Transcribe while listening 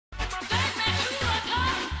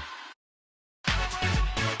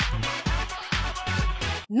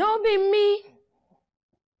No be me,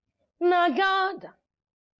 na God.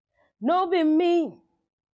 No be me,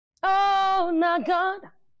 oh, na God.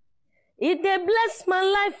 It dey bless my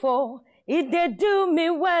life, oh. It dey do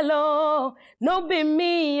me well, oh. No be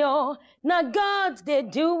me, oh. Na God dey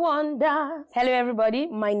do wonders. Hello, everybody.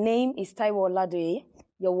 My name is Taiwo Oladoye.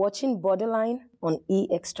 You're watching Boderline on E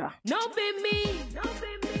Extra. No be me, no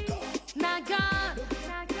be me, na God,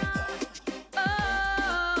 na God.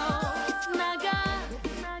 Oh, na God,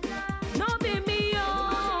 no be me, oh,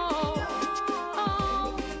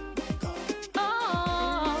 oh,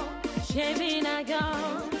 oh, shaving na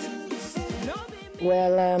God.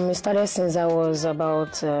 Well, it started since I was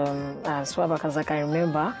about, as far back as I can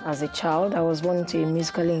remember, as a child. I was born into a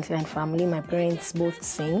musically inclined family. My parents both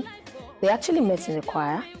sing. They actually met in the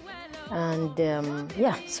choir. And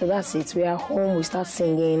yeah, so that's it. We are home, we start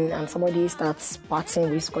singing, and somebody starts parting.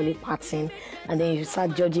 We used to call it parting. And then you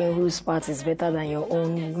start judging whose part is better than your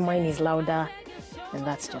own. Mine is louder, and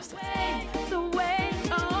that's just it.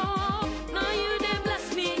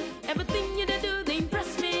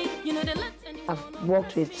 I've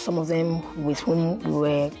worked with some of them with whom we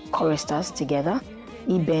were choristers together.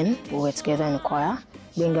 Iben, we were together in the choir.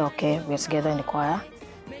 Benga Oke, we were together in the choir.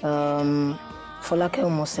 Folake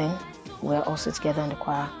Omosen, we were also together in the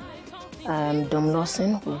choir. Dom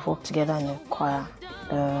Lawson, we've worked together in the choir.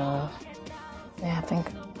 Yeah, I think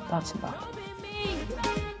that's about it.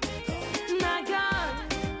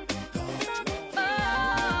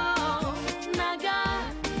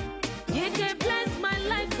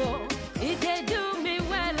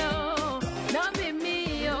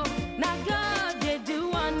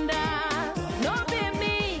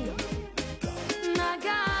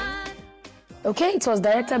 Okay, it was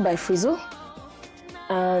directed by Frizzle,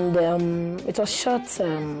 and it was shot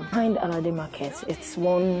behind Oladoye Market. It's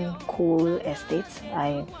one cool estate.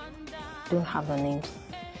 I don't have the names,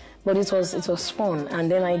 but it was fun. And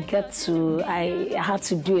then I had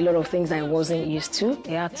to do a lot of things I wasn't used to.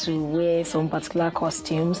 I had to wear some particular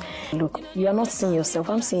costumes. Look, you are not seeing yourself.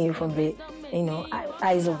 I'm seeing you from the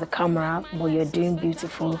eyes of the camera, but you're doing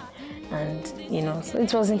beautiful. And so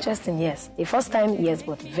it was interesting, yes. The first time, yes,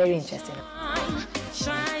 but very interesting.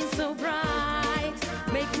 Shine so bright,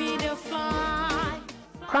 make me the fly.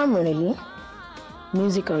 Primarily,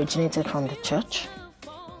 music originated from the church.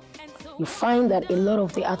 You find that a lot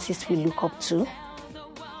of the artists we look up to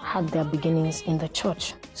had their beginnings in the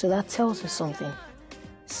church. So that tells you something.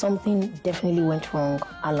 Something definitely went wrong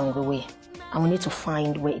along the way. And we need to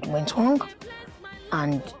find where it went wrong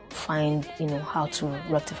and find, how to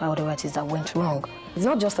rectify whatever it is that went wrong. It's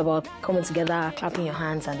not just about coming together, clapping your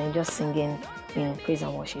hands, and then just singing, praise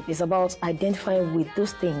and worship. It's about identifying with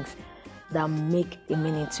those things that make a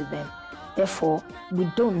meaning to them. Therefore, we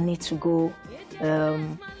don't need to go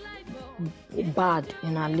bad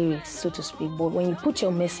in our lyrics, so to speak. But when you put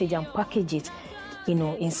your message and package it,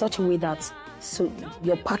 in such a way that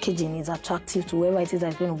your packaging is attractive to whoever it is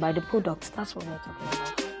that's going to buy the product, that's what we're talking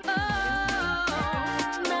about.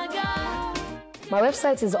 My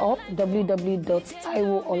website is up,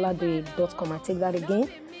 www.taiwooladoye.com. I take that again,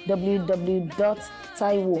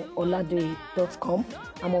 www.taiwooladoye.com.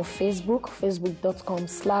 I'm on Facebook,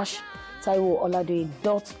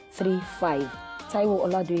 facebook.com/taiwooladoye.35.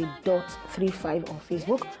 taiwooladoye.35 on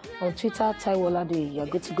Facebook. On Twitter, Taiwo Oladoye, you're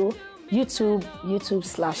good to go.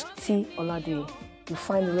 YouTube/T Oladoye. You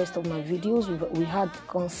find the rest of my videos. We had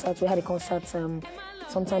a concert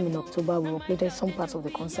sometime in October. We uploaded some parts of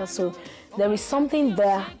the concert. So there is something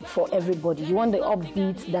there for everybody. You want the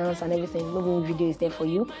upbeat dance and everything, Logo video is there for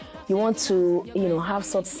you. You want to, have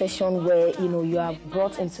such session where, you are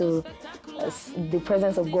brought into the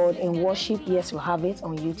presence of God in worship. Yes, you have it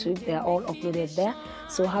on YouTube. They are all uploaded there.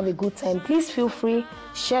 So have a good time. Please feel free,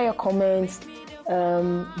 share your comments,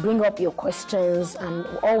 bring up your questions and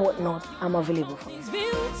all whatnot. I'm available for you. It's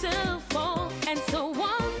beautiful and so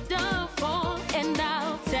wonderful, and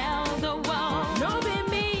I'll tell the world. No be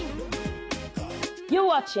me. You're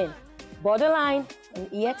watching Boderline and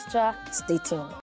E Extra. Stay tuned.